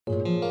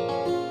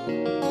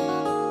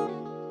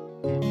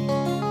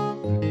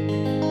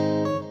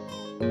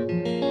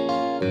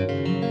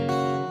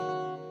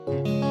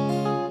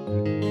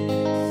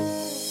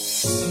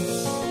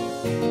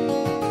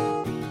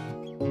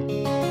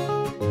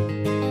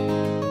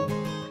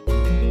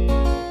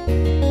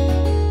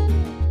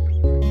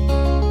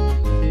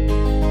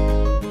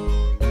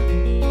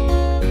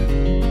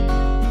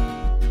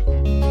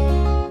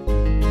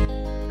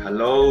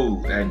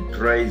Hello and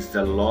praise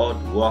the Lord.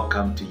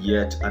 Welcome to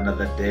yet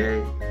another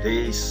day.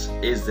 This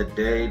is the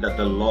day that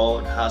the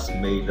Lord has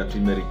made, that we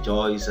may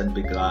rejoice and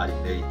be glad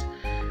in it.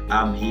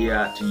 I'm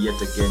here to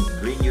yet again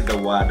bring you the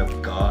word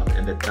of God,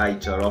 and the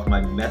title of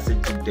my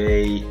message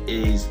today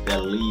is The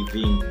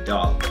Living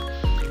Dog.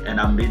 And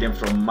I'm reading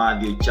from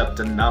Matthew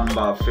chapter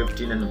number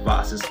 15 and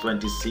verses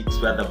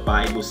 26, where the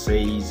Bible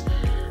says,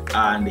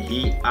 "And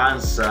he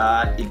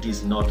answered, It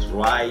is not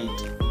right,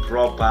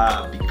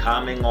 proper,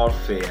 becoming, or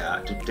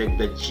fair to take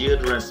the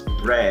children's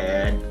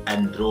bread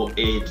and throw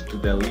it to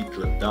the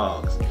little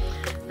dogs."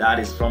 That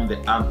is from the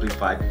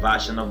Amplified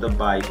Version of the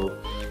Bible,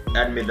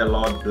 and may the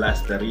Lord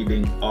bless the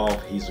reading of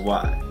His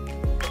Word.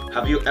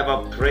 Have you ever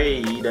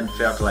prayed and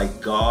felt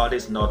like God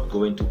is not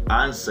going to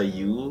answer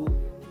you?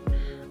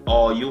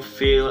 Or you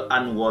feel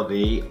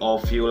unworthy, or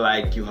feel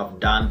like you have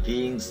done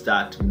things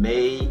that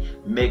may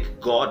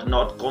make God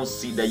not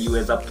consider you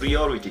as a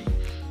priority?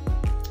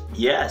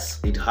 Yes,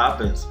 it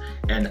happens,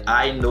 and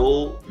I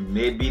know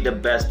maybe the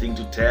best thing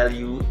to tell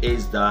you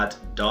is that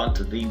don't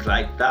think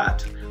like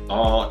that,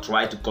 or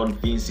try to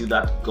convince you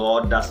that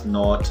God does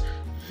not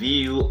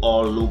view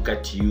or look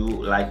at you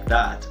like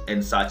that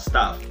and such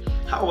stuff.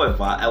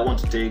 However, I want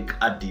to take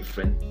a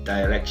different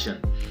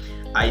direction.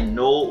 I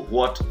know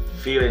what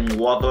feeling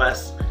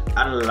worthless,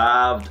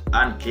 unloved,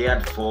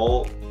 uncared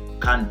for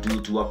can do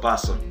to a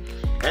person.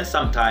 And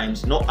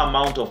sometimes no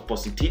amount of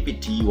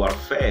positivity you are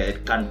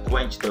fed can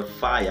quench the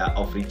fire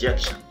of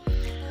rejection.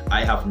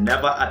 I have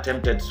never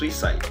attempted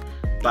suicide,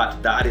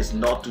 but that is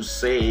not to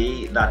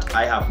say that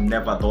I have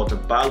never thought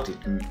about it.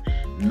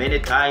 Many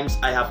times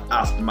I have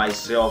asked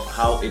myself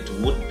how it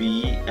would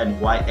be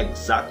and why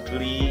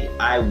exactly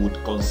I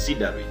would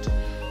consider it.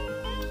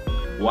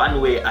 One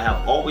way I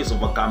have always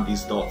overcome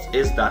these thoughts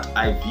is that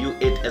I view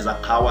it as a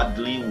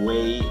cowardly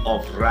way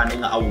of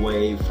running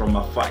away from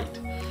a fight.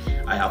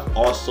 I have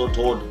also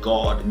told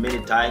God many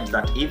times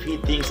that if He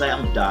thinks I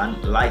am done,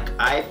 like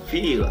I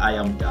feel I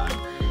am done,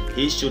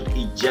 He should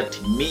eject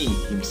me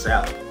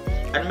Himself.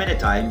 And many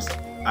times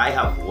I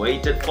have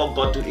waited for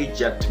God to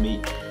eject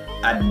me,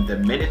 and the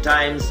many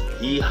times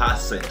He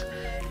hasn't.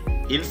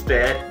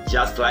 Instead,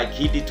 just like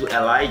He did to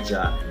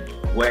Elijah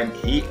when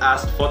he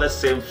asked for the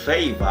same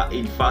favor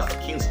in 1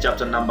 Kings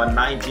chapter number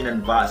 19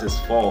 and verses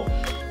 4,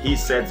 He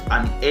sends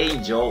an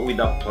angel with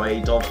a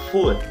plate of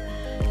food.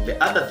 The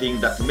other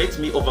thing that makes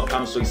me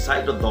overcome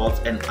suicidal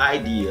thoughts and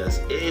ideas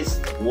is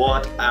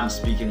what I'm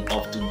speaking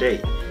of today.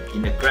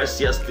 In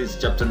Ecclesiastes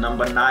chapter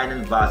number 9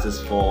 and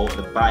verses 4,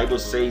 the Bible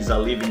says a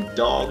living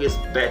dog is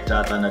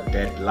better than a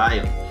dead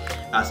lion.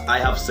 As I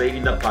have said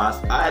in the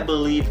past, I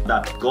believe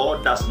that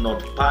God does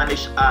not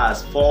punish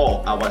us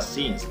for our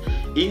sins.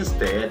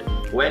 Instead,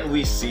 when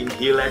we sin,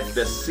 He lets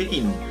the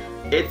sin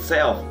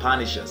itself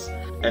punish us.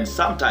 And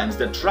sometimes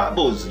the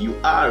troubles you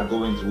are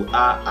going through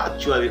are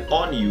actually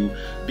on you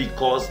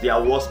because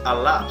there was a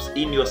lapse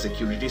in your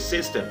security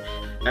system,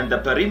 and the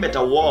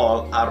perimeter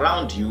wall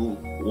around you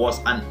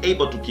was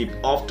unable to keep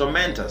off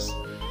tormentors.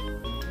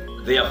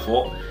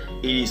 Therefore,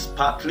 it is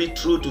partly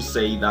true to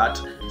say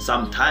that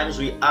sometimes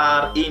we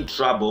are in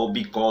trouble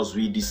because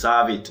we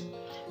deserve it.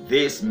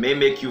 This may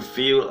make you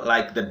feel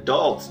like the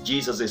dogs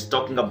Jesus is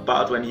talking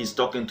about when He's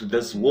talking to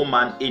this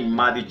woman in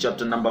Matthew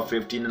chapter number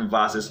 15 and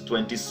verses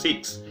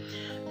 26.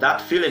 That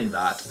feeling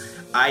that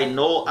I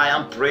know I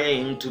am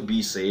praying to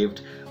be saved,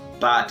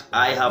 but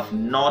I have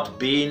not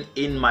been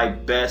in my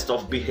best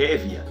of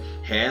behavior.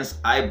 Hence,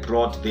 I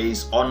brought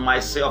this on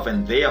myself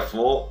and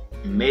therefore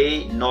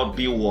may not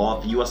be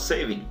worth your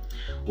saving.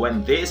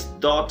 When this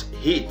thought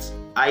hits,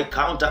 I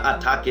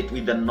counterattack it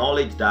with the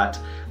knowledge that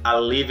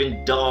a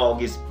living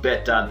dog is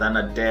better than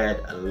a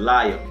dead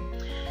lion.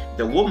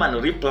 The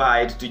woman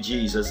replied to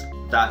Jesus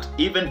that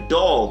even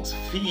dogs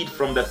feed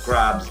from the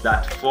crumbs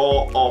that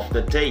fall off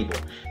the table,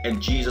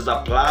 and Jesus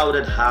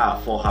applauded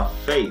her for her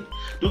faith.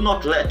 Do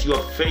not let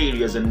your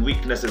failures and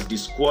weaknesses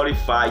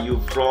disqualify you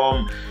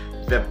from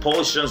the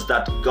portions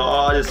that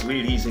God is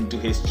releasing to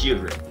His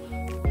children.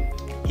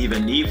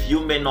 Even if you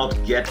may not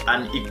get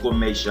an equal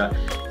measure,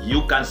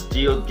 you can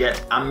still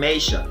get a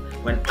measure.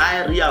 When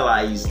I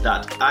realize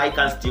that I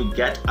can still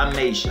get a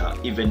measure,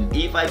 even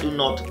if I do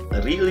not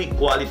really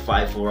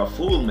qualify for a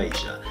full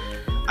measure,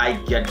 I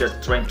get the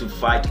strength to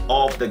fight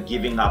off the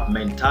giving up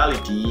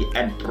mentality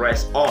and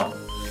press on.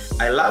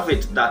 I love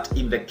it that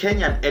in the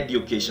Kenyan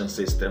education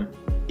system,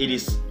 it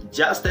is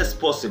just as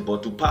possible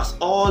to pass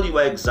all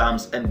your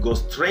exams and go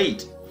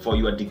straight for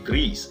your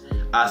degrees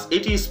as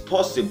it is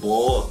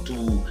possible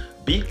to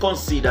be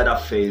considered a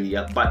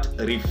failure, but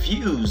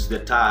refuse the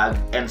tag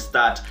and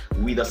start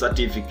with a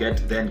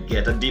certificate, then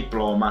get a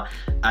diploma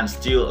and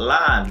still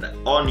land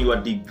on your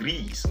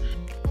degrees.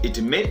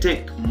 It may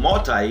take more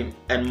time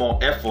and more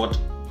effort,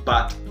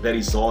 but the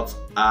results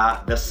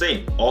are the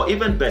same or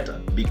even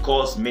better,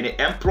 because many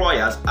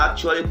employers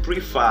actually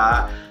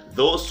prefer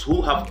those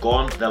who have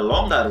gone the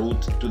longer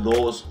route to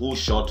those who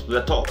shot to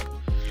the top.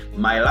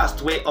 My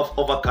last way of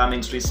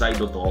overcoming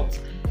suicidal thoughts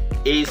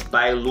is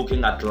by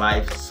looking at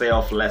life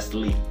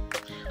selflessly.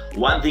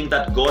 One thing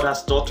that God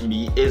has taught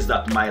me is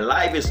that my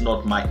life is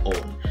not my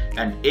own,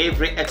 and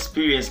every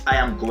experience I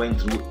am going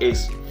through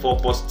is for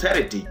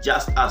posterity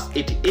just as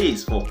it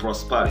is for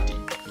prosperity.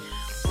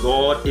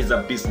 God is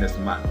a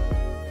businessman,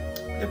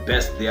 the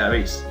best there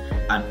is,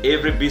 and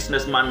every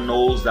businessman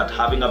knows that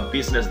having a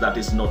business that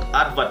is not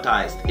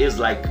advertised is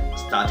like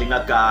starting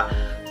a car,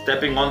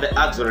 stepping on the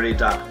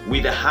accelerator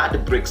with the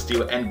handbrake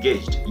still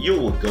engaged. You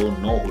would go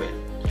nowhere.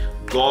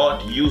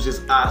 God uses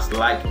us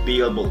like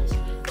billboards.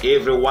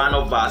 Every one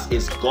of us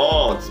is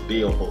God's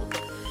billboard.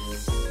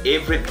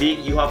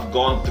 Everything you have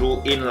gone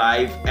through in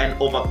life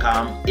and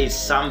overcome is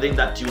something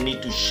that you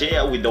need to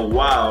share with the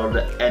world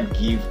and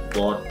give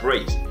God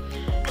praise.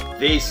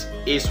 This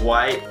is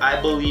why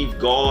I believe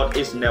God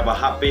is never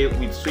happy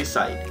with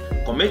suicide.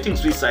 Committing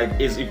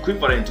suicide is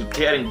equivalent to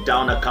tearing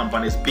down a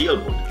company's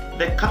billboard.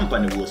 The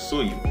company will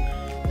sue you.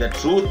 The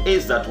truth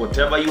is that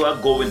whatever you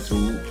are going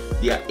through,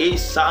 there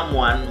is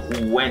someone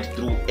who went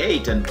through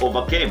it and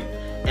overcame,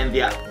 and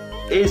there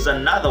is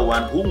another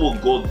one who will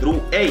go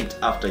through it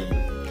after you.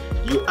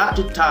 You are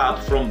to tap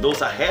from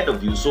those ahead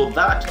of you so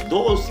that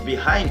those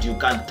behind you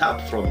can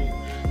tap from you.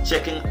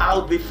 Checking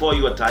out before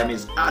your time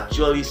is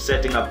actually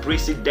setting a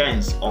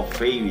precedence of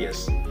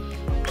failures.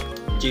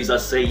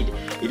 Jesus said,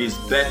 "It is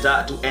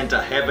better to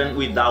enter heaven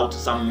without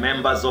some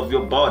members of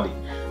your body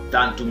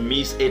than to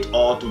miss it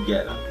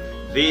altogether."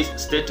 This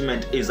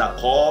statement is a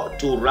call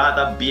to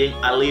rather being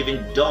a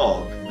living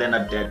dog than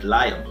a dead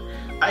lion.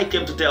 I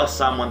came to tell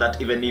someone that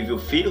even if you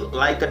feel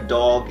like a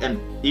dog and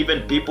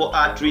even people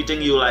are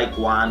treating you like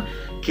one,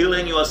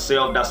 killing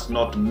yourself does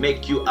not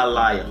make you a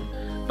lion,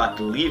 but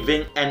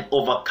living and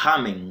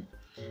overcoming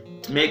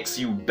makes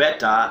you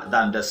better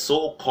than the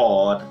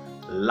so-called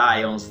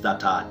lions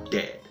that are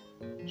dead.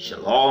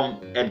 Shalom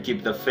and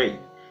keep the faith.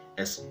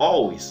 As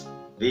always,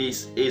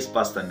 this is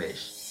Pastor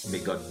Nesh. May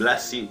God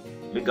bless you,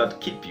 may God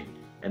keep you,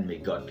 and may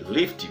God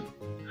lift you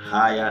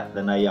higher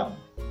than I am.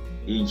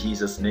 In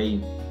Jesus'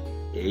 name,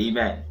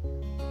 amen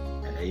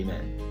and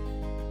amen.